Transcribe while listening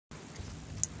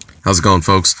How's it going,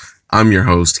 folks? I'm your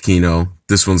host, Kino.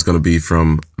 This one's going to be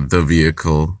from the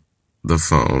vehicle, the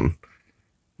phone,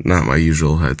 not my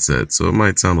usual headset, so it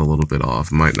might sound a little bit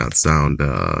off. It might not sound,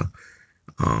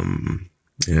 um,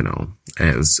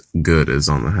 as good as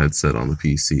on the headset on the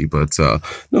PC. But,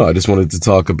 no, I just wanted to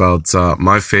talk about,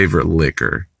 my favorite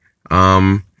liquor.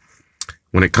 When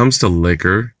it comes to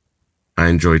liquor, I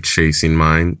enjoy chasing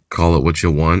mine. Call it what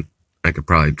you want. I could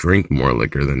probably drink more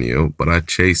liquor than you, but I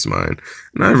chase mine.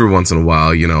 And every once in a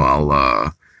while,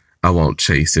 I won't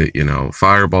chase it.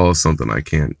 Fireball is something I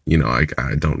can't,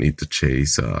 I don't need to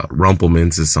chase.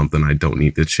 Rumplemans is something I don't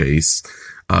need to chase.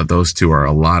 Those two are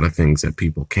a lot of things that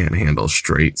people can't handle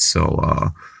straight.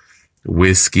 So,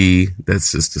 whiskey,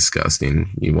 that's just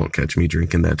disgusting. You won't catch me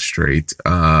drinking that straight.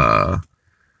 Vodka,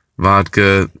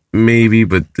 maybe,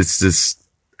 but it's just,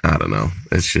 I don't know.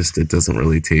 It doesn't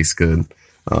really taste good.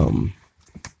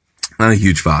 Not a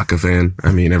huge vodka fan.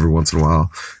 I mean, every once in a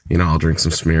while, I'll drink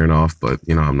some Smirnoff, but,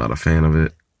 I'm not a fan of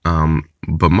it.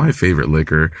 But my favorite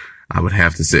liquor, I would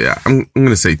have to say, I'm going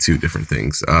to say two different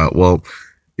things. Well,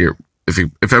 here,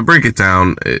 if I break it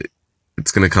down,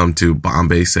 it's going to come to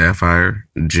Bombay Sapphire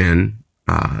gin.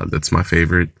 That's my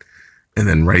favorite. And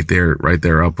then right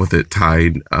there up with it,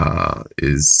 tied,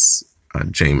 is,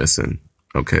 Jameson.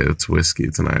 Okay. It's whiskey.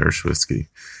 It's an Irish whiskey.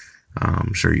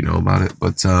 I'm sure you know about it,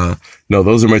 but, no,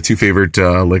 those are my two favorite,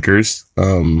 liquors.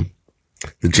 The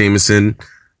Jameson,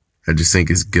 I just think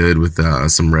is good with,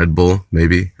 some Red Bull,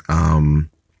 maybe. You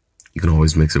can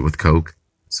always mix it with Coke,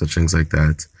 such things like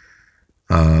that.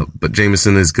 But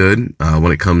Jameson is good,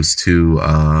 when it comes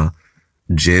to,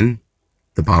 gin,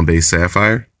 the Bombay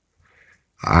Sapphire.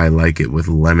 I like it with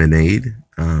lemonade.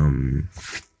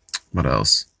 What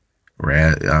else?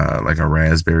 Like a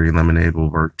raspberry lemonade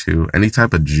will work too. Any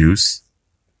type of juice,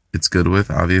 it's good with,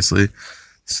 obviously.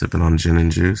 Sipping on gin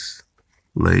and juice,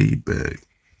 laid back.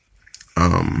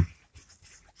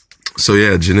 So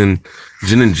yeah, gin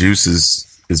and juice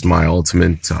is my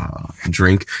ultimate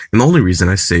drink, and the only reason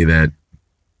I say that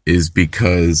is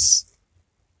because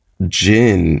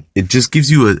gin, it just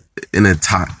gives you it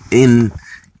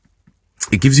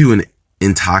gives you an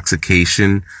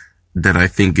intoxication that I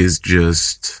think is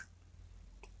just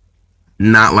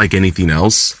not like anything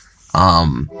else.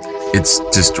 It's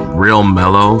just real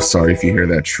mellow. Sorry if you hear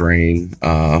that train.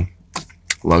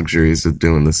 Luxuries of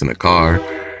doing this in a car.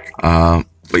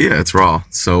 But yeah, it's raw.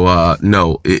 So,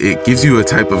 no, it gives you a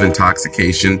type of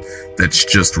intoxication that's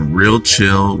just real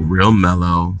chill, real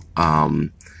mellow.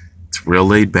 It's real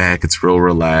laid back. It's real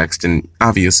relaxed. And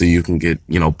obviously you can get,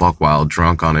 buck wild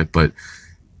drunk on it, but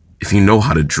if you know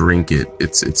how to drink it,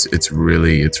 it's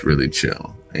really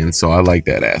chill. And so I like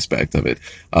that aspect of it.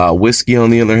 Whiskey, on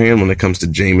the other hand, when it comes to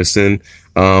Jameson,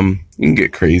 you can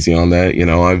get crazy on that.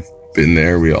 I've been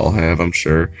there. We all have, I'm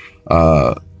sure.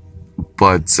 But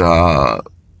I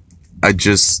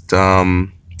just, I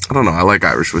don't know. I like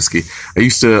Irish whiskey. I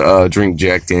used to, drink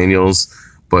Jack Daniels,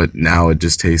 but now it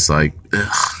just tastes like,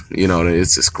 ugh,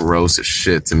 it's just gross as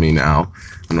shit to me now.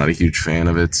 I'm not a huge fan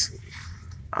of it.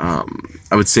 I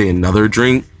would say another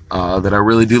drink, that I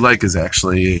really do like is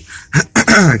actually,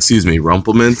 excuse me,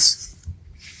 Rumplemans.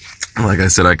 Like I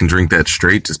said, I can drink that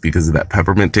straight just because of that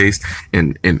peppermint taste.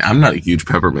 And I'm not a huge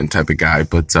peppermint type of guy,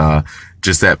 but,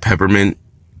 just that peppermint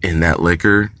in that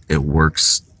liquor, it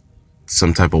works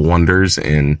some type of wonders,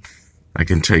 and I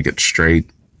can take it straight,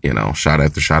 shot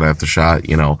after shot after shot,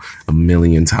 a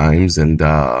million times, and,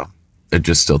 it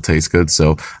just still tastes good.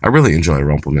 So I really enjoy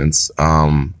Rumplemans.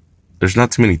 There's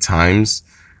not too many times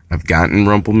I've gotten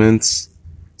Rumplemans,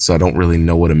 so I don't really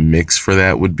know what a mix for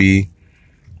that would be.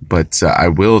 But I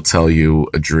will tell you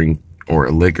a drink or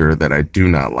a liquor that I do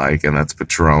not like, and that's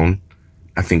Patron.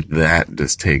 I think that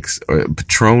just takes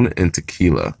Patron and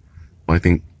tequila. Well, I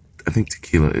think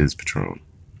tequila is Patron.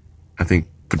 I think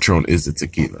Patron is the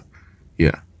tequila.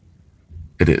 Yeah,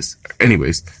 it is.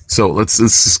 Anyways, so let's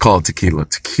just call it tequila.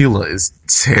 Tequila is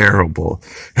terrible.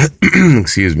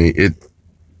 Excuse me.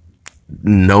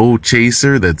 No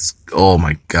chaser. That's, oh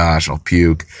my gosh, I'll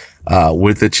puke.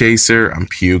 With a chaser, I'm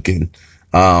puking.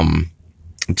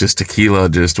 Just tequila,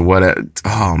 just what,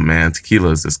 oh man,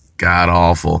 tequila is just god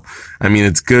awful. I mean,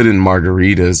 it's good in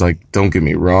margaritas, like, don't get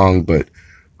me wrong, but,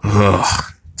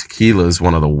 tequila is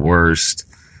one of the worst.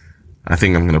 I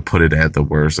think I'm going to put it at the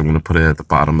worst. I'm going to put it at the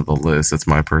bottom of the list. That's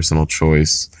my personal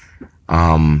choice.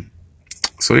 So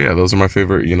yeah, those are my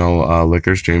favorite,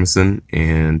 liquors, Jameson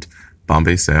and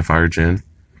Bombay Sapphire gin.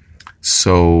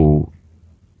 So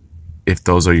if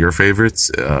those are your favorites,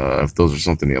 if those are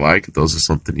something you like, if those are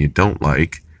something you don't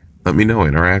like, let me know,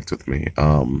 interact with me.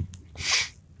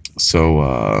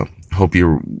 So, hope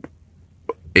you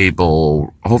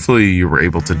hopefully you were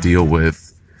able to deal with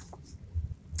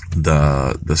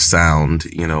the sound.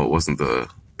 You know, it wasn't the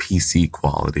PC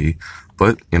quality,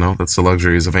 but you know, that's the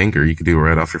luxuries of Anchor. You can do it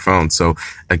right off your phone. So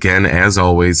again, as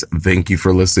always, thank you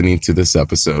for listening to this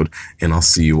episode, and I'll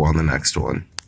see you on the next one.